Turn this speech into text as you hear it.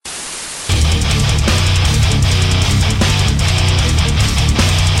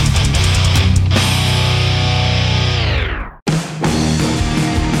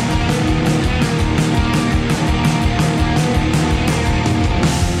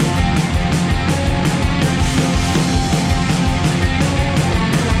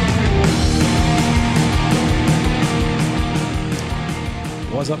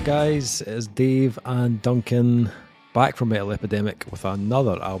What's up, guys? It's Dave and Duncan back from Metal Epidemic with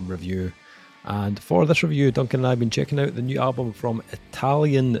another album review. And for this review, Duncan and I have been checking out the new album from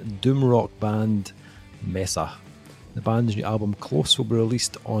Italian doom rock band Messa. The band's new album Close will be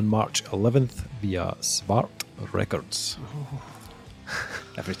released on March 11th via Svart Records. Oh.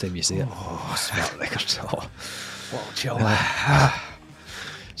 Every time you say it, Svart Records. Well, chill.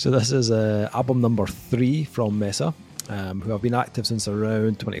 So this is album number 3 from Messa, who have been active since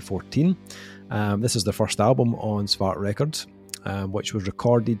around 2014. This is the first album on Svart Records, which was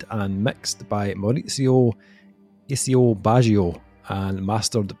recorded and mixed by Maurizio Baggio and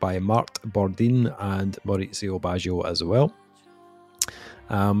mastered by Mart Bordin and Maurizio Baggio as well.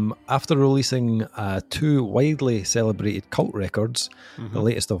 After releasing 2 widely celebrated cult records, the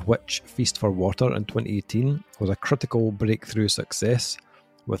latest of which, Feast for Water in 2018, was a critical breakthrough success,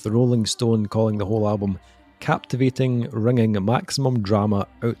 with Rolling Stone calling the whole album captivating, wringing maximum drama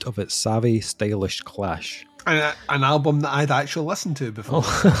out of its savvy, stylish clash. An album that I'd actually listened to before.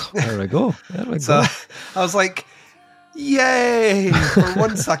 Oh, there we go. So I was like, yay! For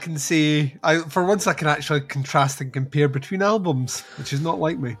once I can actually contrast and compare between albums, which is not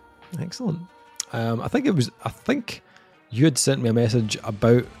like me. Excellent. I think you had sent me a message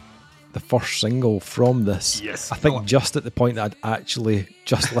about the first single from this. Yes. I think just at the point that I'd actually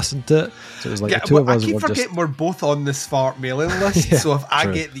just listened to it. So it was like the two of us were just... I keep forgetting we're both on the Svart mailing list, so if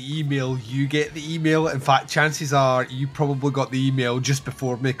I get the email, you get the email. In fact, chances are you probably got the email just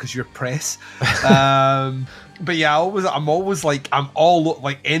before me because you're press. But yeah, I'm always like, I'm all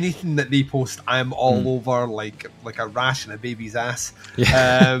like anything that they post, I'm all over like a rash in a baby's ass.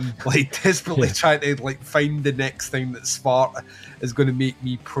 Yeah. Like desperately trying to like find the next thing that Svart is going to make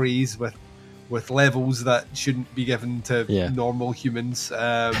me praise with levels that shouldn't be given to normal humans.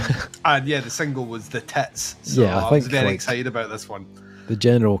 And yeah, the single was The Tits. So I was very excited about this one. The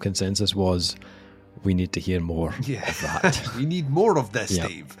general consensus was we need to hear more of that. We need more of this,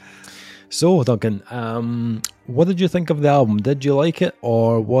 Dave. So, Duncan, what did you think of the album? Did you like it,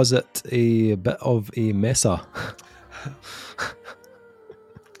 or was it a bit of a Messa?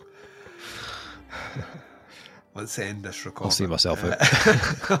 Let's end this recording. I'll see myself out.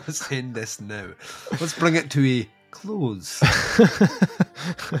 Let's end this now. Let's bring it to a close.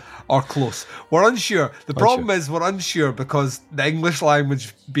 Or close. We're unsure. The problem is we're unsure because the English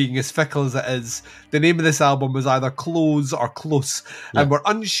language being as fickle as it is, the name of this album is either Close or Close, and we're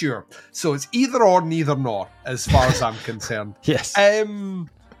unsure. So it's either or, neither nor, as far as I'm concerned. Yes. Let's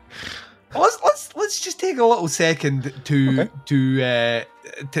just take a little second to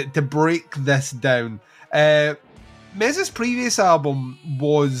break this down. Messa's previous album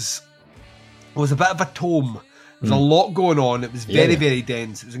was a bit of a tome. There was a lot going on. It was very, very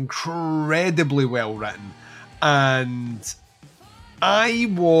dense. It was incredibly well written. And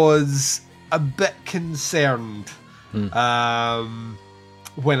I was a bit concerned when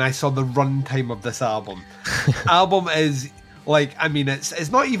I saw the runtime of this album. Album is like, I mean,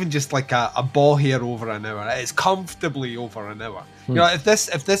 it's not even just like a ball hair over an hour. It's comfortably over an hour. You know, if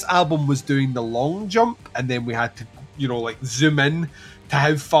this album was doing the long jump and then we had to, like zoom in to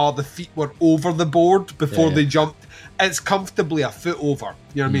how far the feet were over the board before they jumped, it's comfortably a foot over.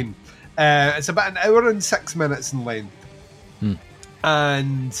 You know what I mean? It's about an hour and 6 minutes in length.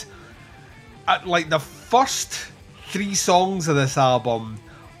 And like the first 3 songs of this album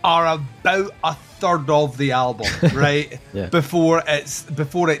are about a third of the album, right? Before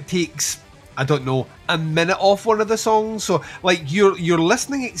it takes, I don't know, a minute off one of the songs. So like your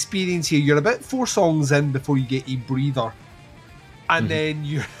listening experience here, you're about 4 songs in before you get a breather. And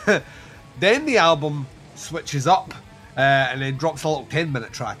then then the album switches up and then drops a little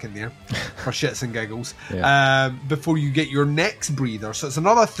 10-minute track in there for shits and giggles before you get your next breather. So it's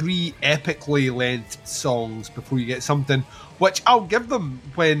another 3 epically lengthed songs before you get something, which I'll give them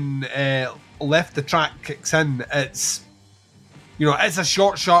when Left the Track kicks in. It's, it's a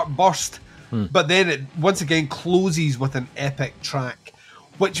short, sharp burst, but then it once again closes with an epic track,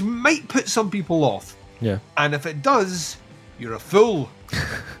 which might put some people off. Yeah. And if it does, you're a fool.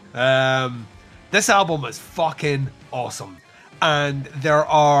 This album is fucking awesome. And there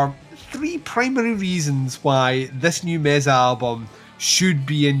are 3 primary reasons why this new Messa album should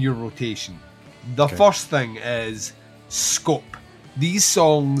be in your rotation. The first thing is scope. These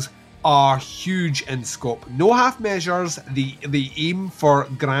songs are huge in scope. No half measures. They aim for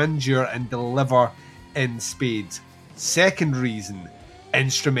grandeur and deliver in spades. Second reason,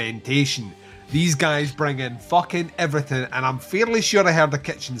 instrumentation. These guys bring in fucking everything, and I'm fairly sure I heard a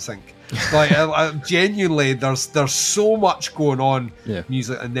kitchen sink. Like, genuinely, there's so much going on,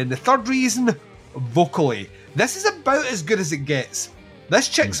 music. And then the third reason, vocally. This is about as good as it gets. This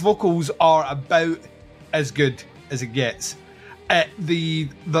chick's vocals are about as good as it gets. They're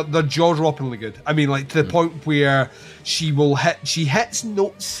jaw-droppingly good. I mean, like, to the point where she hits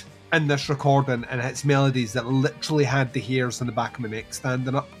notes in this recording and hits melodies that literally had the hairs on the back of my neck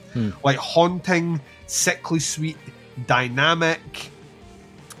standing up. Like, haunting, sickly sweet, dynamic,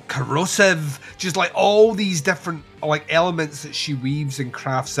 corrosive, just like all these different like elements that she weaves and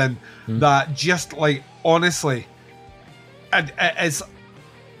crafts in that just like, honestly, and it's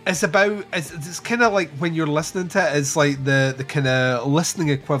kind of like when you're listening to it, it's like the kind of listening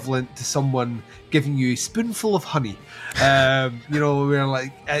equivalent to someone giving you a spoonful of honey. You know, we're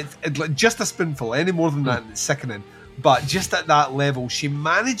like, it's like just a spoonful, any more than that, it's sickening. But just at that level, she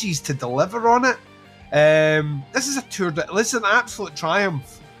manages to deliver on it. This is this is an absolute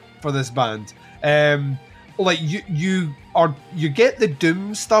triumph for this band. Like you get the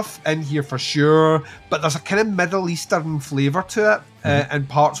doom stuff in here for sure, but there's a kind of Middle Eastern flavour to it in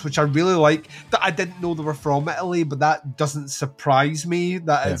parts which I really like, that I didn't know they were from Italy, but that doesn't surprise me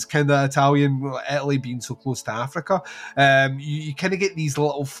that it's kind of Italian, Italy being so close to Africa. You kind of get these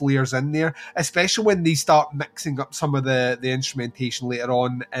little flares in there, especially when they start mixing up some of the instrumentation later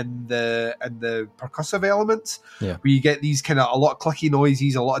on in the percussive elements, where you get these kind of a lot of clicky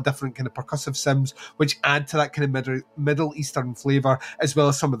noises, a lot of different kind of percussive sims, which add to that kind of Middle Eastern flavour, as well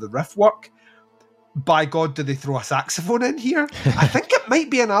as some of the riff work. By God, do they throw a saxophone in here? I think it might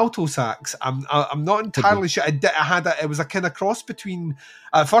be an alto sax. I'm not entirely sure. It was a kind of cross between,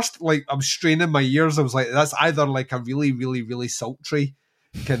 at first, like, I was straining my ears. I was like, that's either like a really, really, really sultry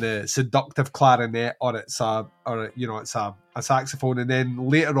kind of seductive clarinet, or it's a saxophone. And then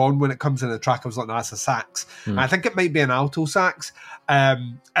later on, when it comes in the track, I was like, no, that's a sax. I think it might be an alto sax.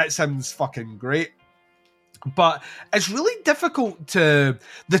 It sounds fucking great. But it's really difficult the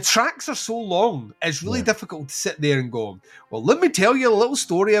tracks are so long, it's really difficult to sit there and go, well, let me tell you a little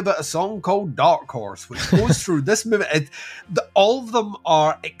story about a song called Dark Horse, which goes through this movie. All of them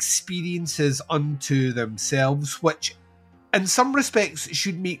are experiences unto themselves, which in some respects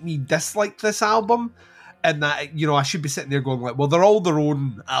should make me dislike this album. And that, you know, I should be sitting there going like, well, they're all their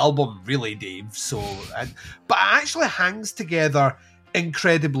own album, really, Dave. But it actually hangs together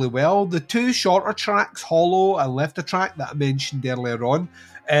incredibly well. The two shorter tracks, Hollow and Left a Track, that I mentioned earlier on,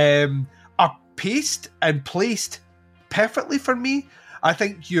 are paced and placed perfectly for me. I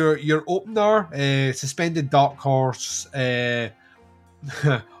think your opener, Suspended Dark Horse,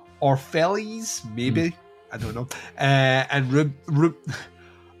 Orpheles, maybe, I don't know, and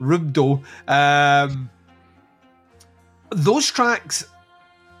Rubdo, those tracks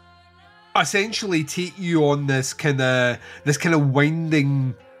essentially take you on this kind of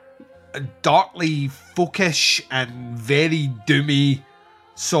winding, darkly folkish and very doomy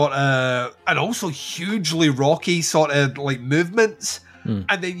sort of, and also hugely rocky sort of like movements.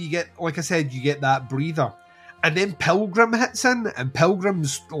 And then you get, like I said, you get that breather. And then Pilgrim hits in, and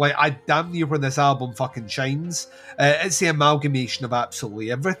Pilgrim's like, I damn near where this album fucking shines. It's the amalgamation of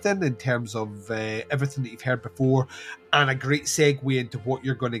absolutely everything in terms of everything that you've heard before, and a great segue into what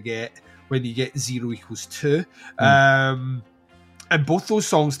you're going to get when you get 0 = 2. And both those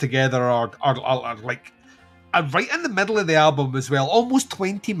songs together are like right in the middle of the album as well, almost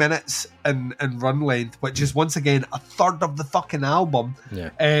 20 minutes in run length, which is once again a third of the fucking album.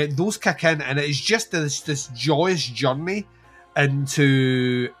 Those kick in, and it is just this joyous journey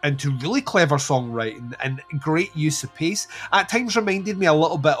into really clever songwriting and great use of pace. At times reminded me a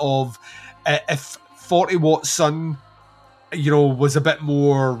little bit of if 40 Watt Sun, you know, was a bit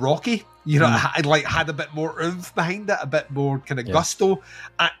more rocky. You know, had a bit more oomph behind it, a bit more kind of gusto.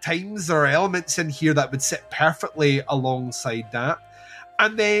 At times, there are elements in here that would sit perfectly alongside that.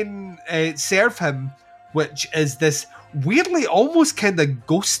 And then Serve Him, which is this weirdly almost kind of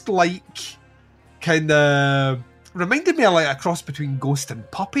ghost-like kind of, reminded me of like a cross between Ghost and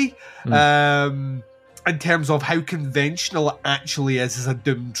Puppy, in terms of how conventional it actually is as a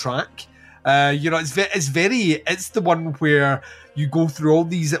doom track. You know, it's the one where you go through all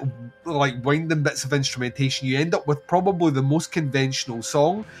these like winding bits of instrumentation. You end up with probably the most conventional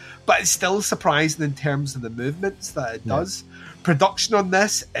song, but it's still surprising in terms of the movements that it does. Production on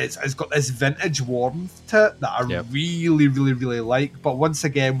this has got this vintage warmth to it that I really, really, really like. But once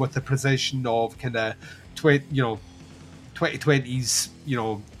again, with the precision of kind of 2020s, you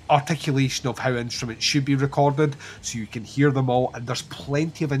know, articulation of how instruments should be recorded, so you can hear them all, and there's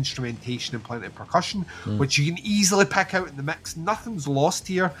plenty of instrumentation and plenty of percussion, which you can easily pick out in the mix. Nothing's lost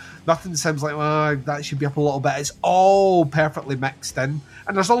here. Nothing sounds like, that should be up a little bit. It's all perfectly mixed in,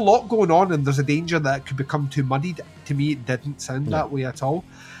 and there's a lot going on, and there's a danger that it could become too muddied. To me, it didn't sound that way at all.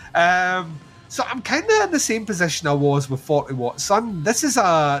 So I'm kind of in the same position I was with 40 Watt Sun. This is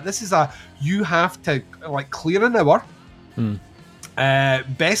a you have to like clear an hour.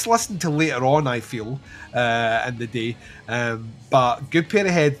 Best listen to later on, I feel, in the day. But good pair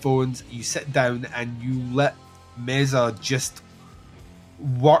of headphones. You sit down and you let Messa just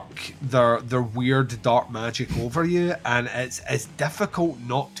work their weird dark magic over you, and it's difficult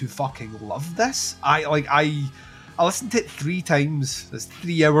not to fucking love this. I listened to it 3 times. It's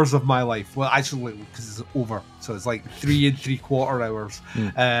 3 hours of my life. Well, actually, because it's over, so it's like 3 3/4 hours.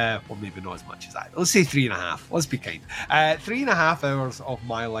 Or maybe not as much as that. Let's say 3.5. Let's be kind. 3.5 hours of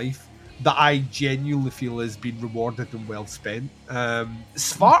my life that I genuinely feel has been rewarded and well spent.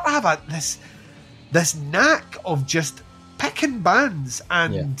 Svart have this knack of just picking bands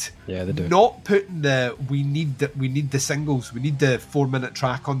and they do. Not putting we need the singles, we need the 4-minute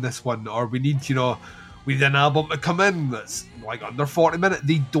track on this one, or we need an album to come in that's like under 40 minutes.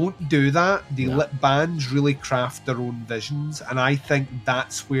 They don't do that. They let bands really craft their own visions, and I think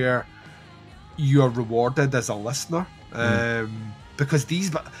that's where you're rewarded as a listener. Because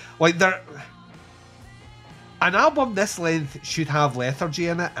an album this length should have lethargy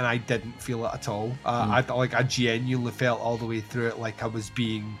in it, and I didn't feel it at all. I genuinely felt all the way through it like I was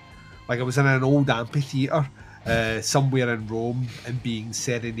in an old amphitheatre somewhere in Rome and being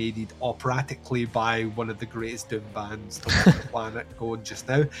serenaded operatically by one of the greatest doom bands to walk the planet going just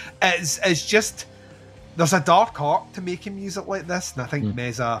now. It's just, there's a dark art to making music like this, and I think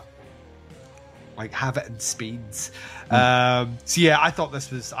Messa have it in spades. So yeah, I thought this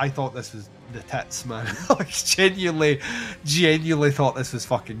was the tits, man. Genuinely thought this was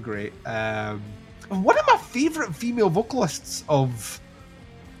fucking great. One of my favourite female vocalists of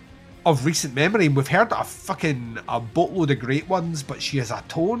recent memory, and we've heard a boatload of great ones, but she has a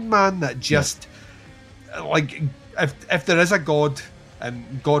tone, man, that just if there is a God and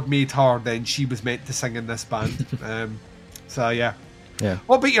God made her, then she was meant to sing in this band. So yeah.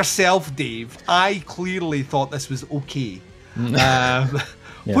 What about yourself, Dave? I clearly thought this was okay.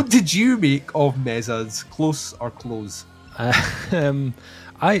 What did you make of Messa's Close or Close?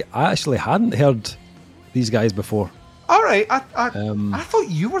 I actually hadn't heard these guys before. All right, I thought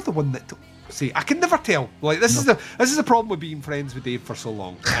you were the one that. See, I can never tell. This is the problem with being friends with Dave for so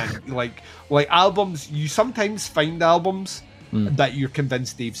long. And like albums, you sometimes find albums that you're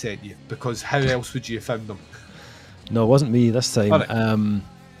convinced Dave sent you, because how else would you have found them? No, it wasn't me this time. Right.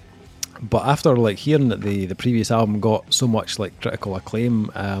 But after hearing that the previous album got so much critical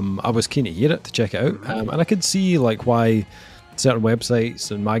acclaim, I was keen to hear it, to check it out, and I could see why certain websites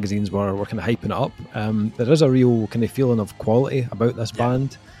and magazines were kind of hyping it up. There is a real kind of feeling of quality about this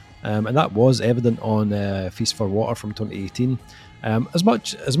band, and that was evident on Feast for Water from 2018. As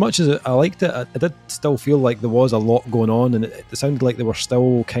much as I liked it, I did still feel like there was a lot going on, and it sounded like they were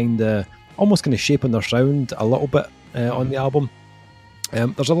still almost shaping their sound a little bit on the album.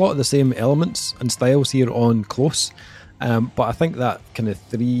 There's a lot of the same elements and styles here on Close, but I think that kind of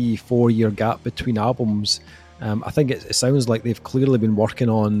 3-4 year gap between albums, I think it sounds like they've clearly been working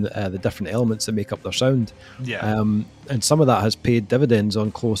on the different elements that make up their sound. And some of that has paid dividends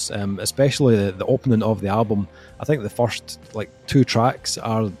on Close, especially the opening of the album. I think the first 2 tracks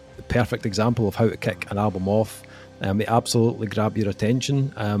are the perfect example of how to kick an album off. They absolutely grab your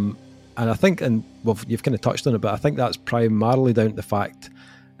attention. And I think, you've kind of touched on it, but I think that's primarily down to the fact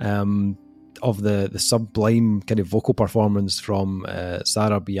of the sublime kind of vocal performance from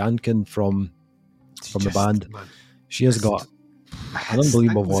Sarah Biankin from the band. Man, she has got an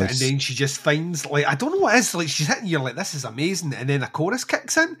unbelievable voice. And then she just finds, I don't know what it is, she's hitting you this is amazing, and then a chorus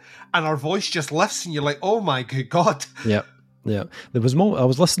kicks in, and her voice just lifts, and you're like, oh my good God. Yeah. There was when I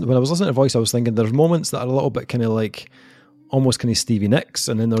was listening to her voice, I was thinking there's moments that are a little bit kind of almost kind of Stevie Nicks,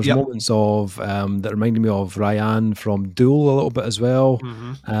 and then there's moments of that reminded me of Ryan from Duel a little bit as well,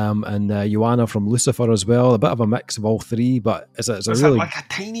 and Joanna from Lucifer as well. A bit of a mix of all three, but it's a really a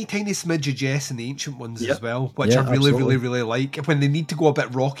tiny smidge of Jess and the Ancient Ones as well, which I really, really, really like. When they need to go a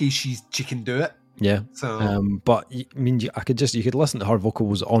bit rocky, she can do it. Yeah. So, but I mean, you could listen to her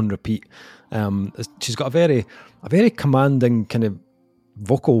vocals on repeat. She's got a very commanding kind of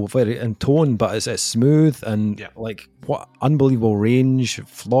vocal, very in tone, but it's smooth and what unbelievable range,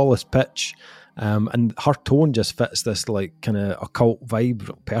 flawless pitch, and her tone just fits this kind of occult vibe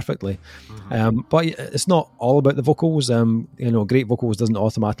perfectly. But it's not all about the vocals. Great vocals doesn't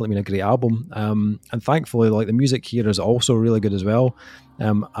automatically mean a great album. And thankfully, the music here is also really good as well.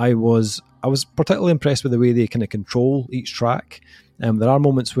 I was particularly impressed with the way they kind of control each track. There are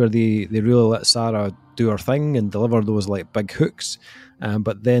moments where they really let Sarah do her thing and deliver those big hooks.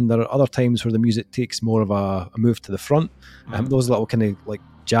 But then there are other times where the music takes more of a move to the front. Those little kind of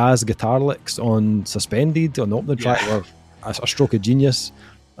jazz guitar licks on Suspended on the opening track were a stroke of genius.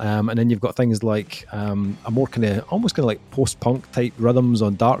 And then you've got things like a more almost kind of like post-punk type rhythms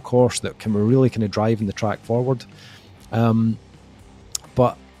on Dark Horse that can really kind of driving the track forward.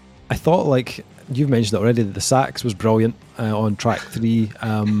 But I thought, like you've mentioned it already, that the sax was brilliant on track 3.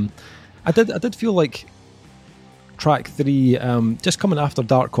 I did feel like track 3, just coming after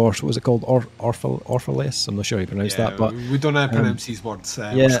Dark Horse, what was it called? Orphaless? I'm not sure how you pronounce that, but we don't know how to pronounce these words.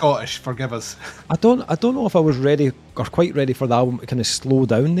 We're Scottish, forgive us. I don't know if I was ready or quite ready for the album to kind of slow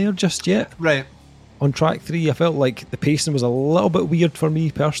down there just yet. Right. On track 3, I felt like the pacing was a little bit weird for me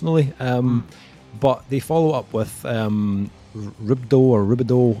personally, but they follow up with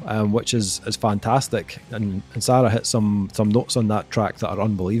Rubido, which is fantastic, and Sarah hit some notes on that track that are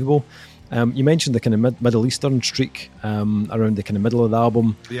unbelievable. You mentioned the kind of Middle Eastern streak around the kind of middle of the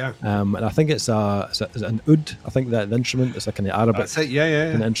album. Yeah. And I think it's an oud. I think that the instrument is a kind of Arabic That's it.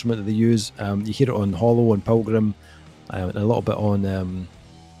 Yeah. kind of instrument that they use. You hear it on Hollow and Pilgrim, and a little bit on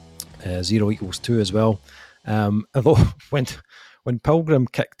 0 = 2 as well. Although when Pilgrim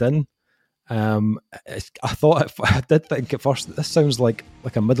kicked in, I did think at first this sounds like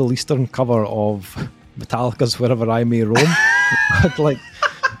a Middle Eastern cover of Metallica's Wherever I May Roam. Like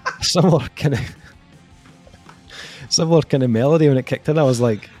similar kind of melody when it kicked in. I was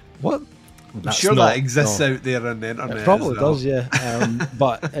like, what? I'm sure that exists out there on the internet. It probably does, yeah.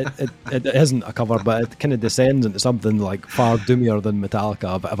 But it isn't a cover, but it kind of descends into something like far doomier than Metallica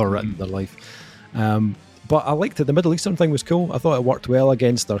have ever written in their life. But I liked it. The Middle Eastern thing was cool. I thought it worked well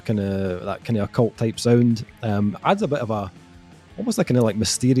against their that kind of occult type sound. Adds a bit of almost like kind of like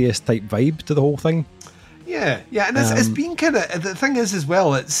mysterious type vibe to the whole thing. Yeah, and it's been kind of, the thing is as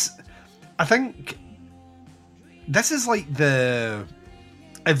well, I think this is like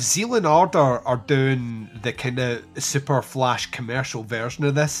if Zealand Order are doing the kind of super flash commercial version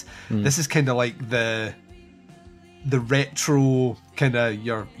of this, this is kind of like the retro kind of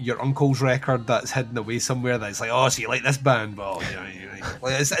your uncle's record that's hidden away somewhere that's like, oh, so you like this band? Well,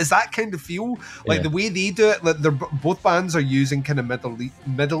 like, it's that kind of feel. Like the way they do it, like both bands are using kind of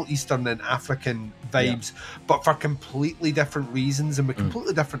Middle Eastern and African vibes, but for completely different reasons and with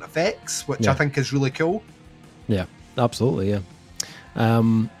completely different effects, which I think is really cool. Yeah, absolutely, yeah.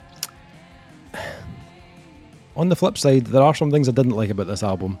 On the flip side, there are some things I didn't like about this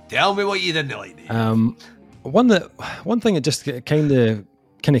album. Tell me what you didn't like. One thing that just kind of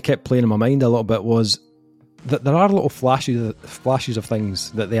kept playing in my mind a little bit was that there are little flashes of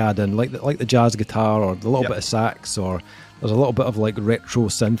things that they add in, like the jazz guitar or the little bit of sax, or there's a little bit of like retro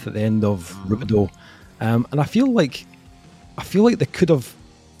synth at the end of Rubido, and I feel like they could have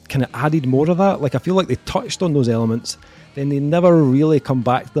kind of added more of that. Like I feel like they touched on those elements, then they never really come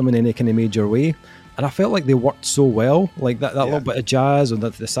back to them in any kind of major way, and I felt like they worked so well, like that little bit of jazz and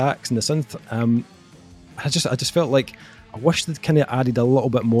the sax and the synth. I just felt like I wish they'd kind of added a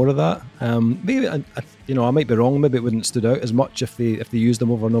little bit more of that. Maybe I might be wrong. Maybe it wouldn't stood out as much if they used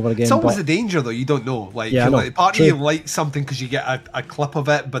them over and over again. It's always a danger, though. You don't know. Like, part of you like something because you get a clip of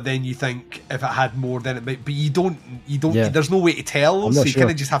it, but then you think if it had more, then it might. But you don't. Yeah. There's no way to tell, so you kind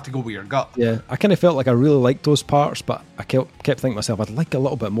of just have to go with your gut. Yeah, I kind of felt like I really liked those parts, but I kept thinking to myself, I'd like a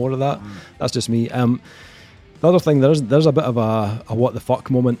little bit more of that. That's just me. The other thing, there's a bit of a what the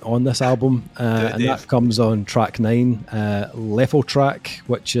fuck moment on this album, and that comes on track 9, Leffel track,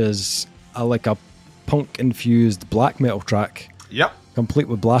 which is like a punk-infused black metal track. Yep. Complete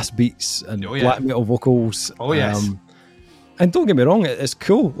with blast beats and black metal vocals. Oh, yes. And don't get me wrong, it's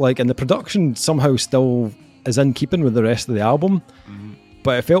cool. Like, and the production somehow still is in keeping with the rest of the album,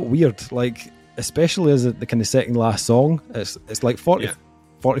 but it felt weird. Like, especially as the kind of second last song, it's like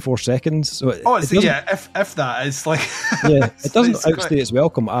 44 seconds. So if that is like it doesn't outstay its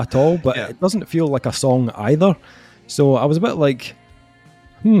welcome at all, but it doesn't feel like a song either. So I was a bit like,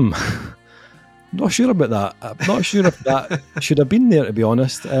 not sure about that. I'm not sure if that should have been there, to be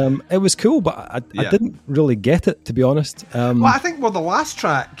honest. It was cool, but I didn't really get it, to be honest. Well, I think the last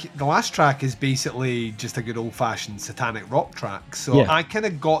track is basically just a good old fashioned satanic rock track. So I kind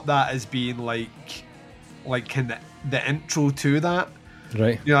of got that as being like kind of the intro to that.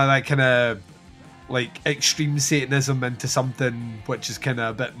 Right. That kind of like extreme Satanism into something which is kind of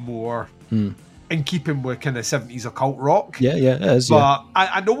a bit more in keeping with kind of 70s occult rock. Yeah, it is. But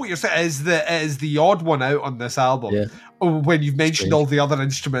I know what you're saying. It is the odd one out on this album. Yeah. When you've mentioned all the other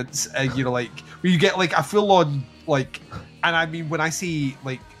instruments, like when you get like a full on like, and I mean when I say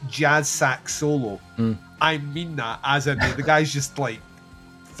like jazz sax solo, I mean that as in the guy's just like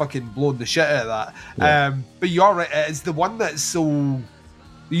fucking blowing the shit out of that. But you're right. It's the one that's so.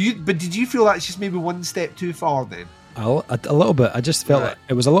 But did you feel that's just maybe one step too far then? A little bit. I just felt like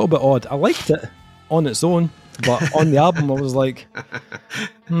it was a little bit odd. I liked it on its own, but on the album, I was like,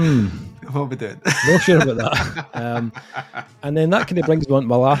 what are we doing? Not sure about that. And then that kind of brings me on to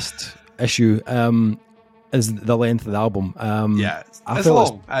my last issue, is the length of the album. It's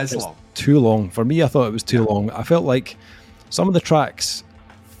long. It's long. Too long. For me, I thought it was too long. I felt like some of the tracks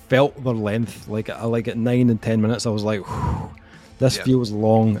felt their length. Like at 9 and 10 minutes, I was like, this feels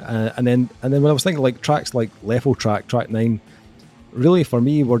long. And then when I was thinking like tracks like Leffel track 9, really for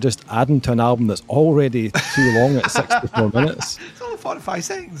me were just adding to an album that's already too long at 64 minutes. It's only 45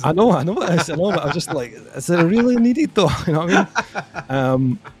 seconds. I know that is. I know, but I was just like, is it really needed though? You know what I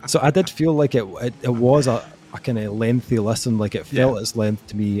mean? So I did feel like it was a kind of lengthy listen. Like it felt its length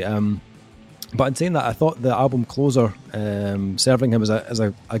to me. But in saying that, I thought the album closer, Serving Him, as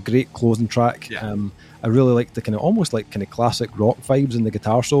a great closing track. I really liked the kind of almost like kind of classic rock vibes in the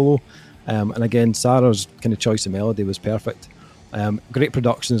guitar solo. And again, Sarah's kind of choice of melody was perfect. Great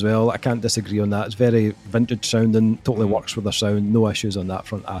production as well. I can't disagree on that. It's very vintage sounding, totally works with their sound. No issues on that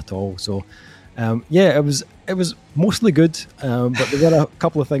front at all. So it was mostly good, but there were a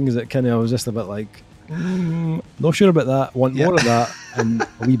couple of things that kind of I was just a bit like, not sure about that. Want more of that and a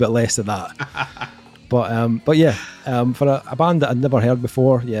wee bit less of that. But for a band that I'd never heard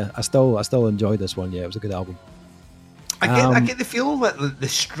before, I still enjoyed this one. Yeah, it was a good album. I get the feeling that the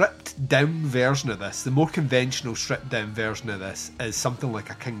stripped down version of this, the more conventional stripped down version of this, is something like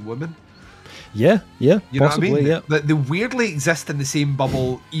a King Woman. Yeah, you possibly, know what I mean? Yeah. They weirdly exist in the same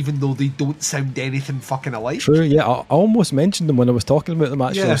bubble, even though they don't sound anything fucking alike. True, yeah. I almost mentioned them when I was talking about them,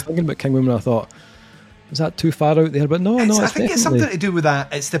 actually. I was thinking about King Woman, and I thought, is that too far out there? But no, I think it's something to do with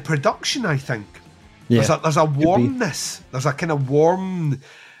that. It's the production, I think. Yeah, there's a warmness. There's a kind of warm,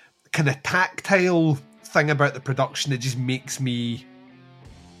 kind of tactile thing about the production that just makes me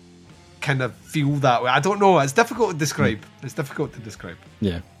kind of feel that way. I don't know. It's difficult to describe.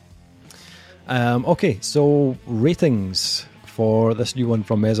 Yeah. Okay, so ratings for this new one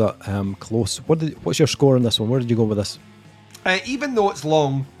from Messa. Close. What's your score on this one? Where did you go with this? Even though it's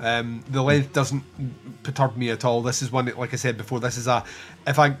long, the length doesn't perturb me at all. This is one that, like I said before, this is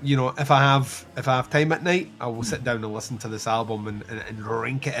if I have time at night, I will sit down and listen to this album and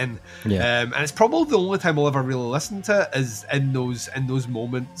rank it in. And it's probably the only time I'll ever really listen to it is in those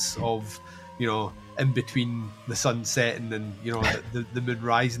moments of, in between the sun setting and the moon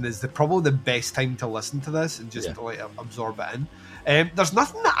rising is probably the best time to listen to this and just to absorb it in. There's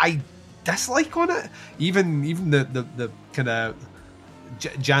nothing that I dislike on it, even the kind of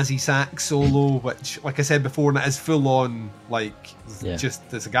jazzy sax solo, which, like I said before, it is full on just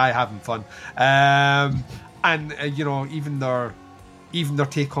there's a guy having fun, and even their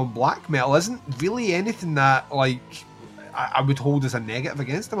take on black metal isn't really anything that I would hold as a negative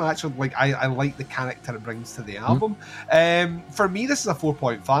against them. I like the character it brings to the album. For me, this is a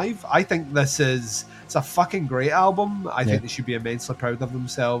 4.5. I think it's a fucking great album. I think they should be immensely proud of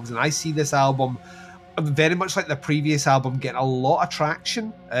themselves. And I see this album very much like the previous album getting a lot of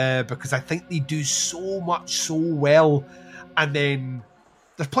traction because I think they do so much so well. And then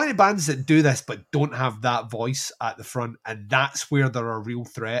there's plenty of bands that do this but don't have that voice at the front. And that's where they're a real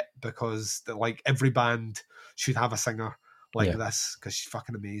threat because every band should have a singer like this because she's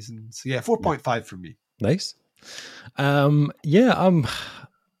fucking amazing. So 4.5 from me. Nice. I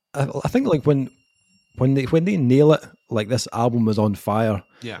think when they nail it, this album is on fire.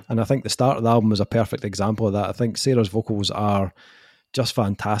 And I think the start of the album is a perfect example of that. I think Sarah's vocals are just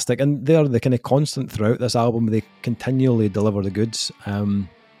fantastic, and they're the kind of constant throughout this album. They continually deliver the goods. On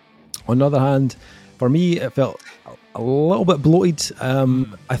the other hand, for me, it felt a little bit bloated.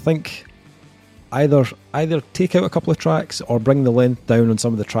 I think either take out a couple of tracks or bring the length down on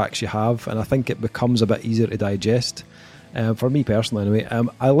some of the tracks you have, and I think it becomes a bit easier to digest. For me personally, anyway,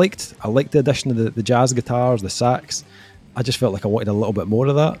 I liked the addition of the jazz guitars, the sax. I just felt like I wanted a little bit more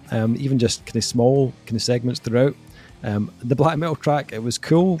of that, even just kind of small kind of segments throughout. The black metal track, it was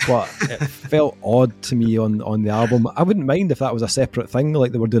cool, but it felt odd to me on the album. I wouldn't mind if that was a separate thing,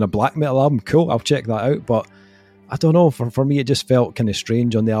 like they were doing a black metal album. Cool, I'll check that out. But I don't know. For me, it just felt kind of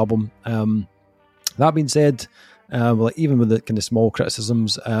strange on the album. That being said, even with the kind of small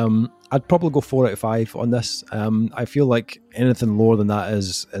criticisms, I'd probably go 4 out of 5 on this. I feel like anything lower than that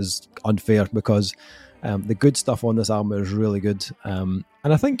is unfair because the good stuff on this album is really good. And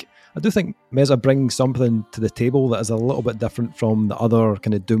I do think Messa brings something to the table that is a little bit different from the other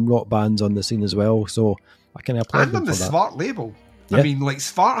kind of doom rock bands on the scene as well. So I kind of applaud them for that. And on the Svart label. Yeah. I mean,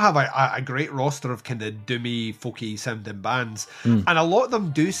 Svart have a great roster of kind of doomy, folky sounding bands, and a lot of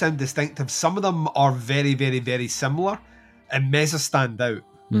them do sound distinctive. Some of them are very, very, very similar, and Messa stand out.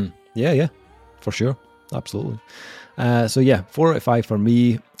 Yeah, for sure. absolutely. So yeah, 4 out of 5 for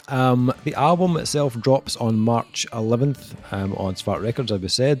me. The album itself drops on March 11th on Svart Records, as we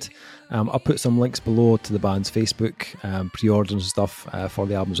said. I'll put some links below to the band's Facebook, pre-orders and stuff for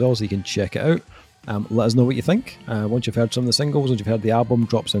the album as well, so you can check it out. Let us know what you think. Once you've heard some of the singles, once you've heard the album,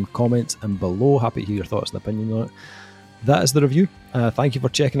 drop some comments and below. Happy to hear your thoughts and opinions on it. That is the review. Thank you for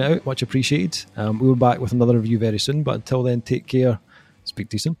checking it out. Much appreciated. We'll be back with another review very soon, but until then, take care. Speak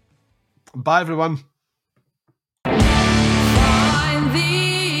to you soon. Bye, everyone.